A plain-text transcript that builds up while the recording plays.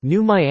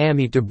New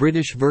Miami to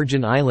British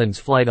Virgin Islands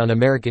flight on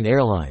American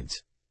Airlines.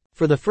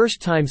 For the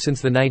first time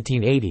since the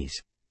 1980s,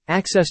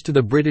 access to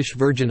the British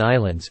Virgin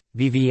Islands,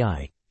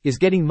 BVI, is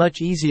getting much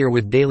easier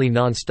with daily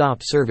non-stop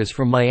service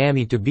from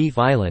Miami to Beef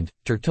Island,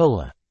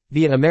 Tortola,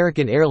 via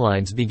American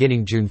Airlines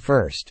beginning June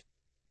 1.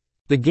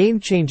 The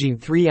game-changing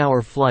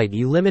 3-hour flight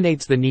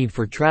eliminates the need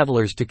for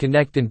travelers to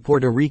connect in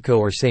Puerto Rico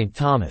or St.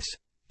 Thomas,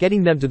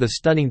 getting them to the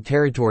stunning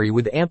territory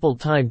with ample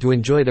time to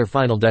enjoy their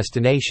final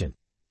destination,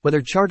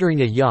 whether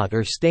chartering a yacht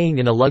or staying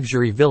in a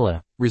luxury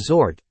villa,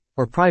 resort,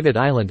 or private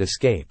island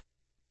escape.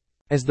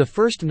 As the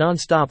first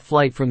non-stop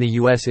flight from the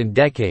U.S. in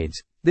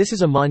decades, this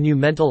is a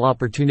monumental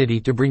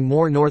opportunity to bring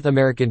more North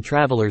American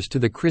travelers to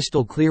the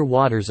crystal-clear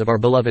waters of our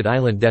beloved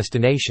island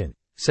destination,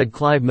 said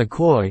Clive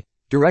McCoy,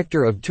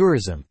 Director of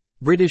Tourism,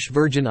 British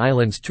Virgin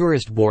Islands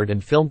Tourist Board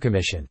and Film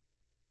Commission.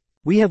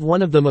 We have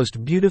one of the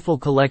most beautiful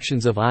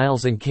collections of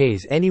isles and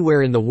cays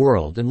anywhere in the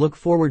world and look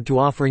forward to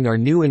offering our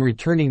new and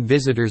returning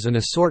visitors an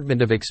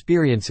assortment of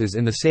experiences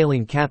in the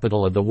sailing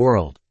capital of the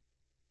world.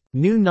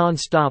 New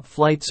non-stop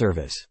flight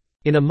service.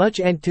 In a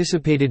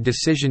much-anticipated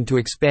decision to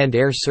expand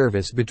air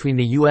service between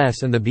the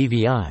U.S. and the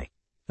BVI,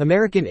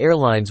 American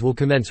Airlines will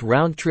commence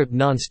round-trip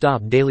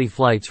non-stop daily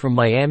flights from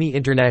Miami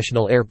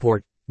International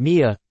Airport,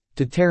 MIA,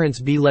 to Terrance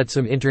B.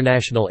 Lettsome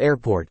International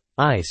Airport,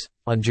 ICE,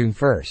 on June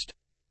 1.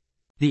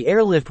 The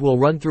airlift will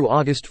run through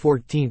August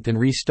 14 and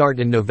restart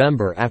in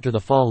November after the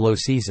fall low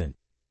season.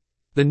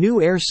 The new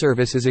air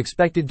service is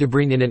expected to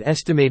bring in an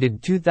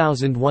estimated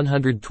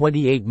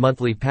 2,128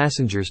 monthly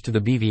passengers to the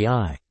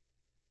BVI.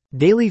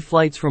 Daily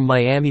flights from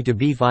Miami to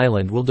Beef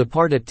Island will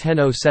depart at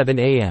 10:07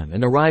 a.m.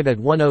 and arrive at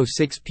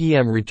 1:06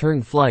 p.m.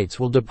 Return flights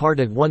will depart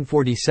at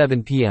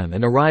 1:47 p.m.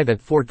 and arrive at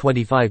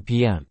 4:25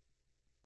 p.m.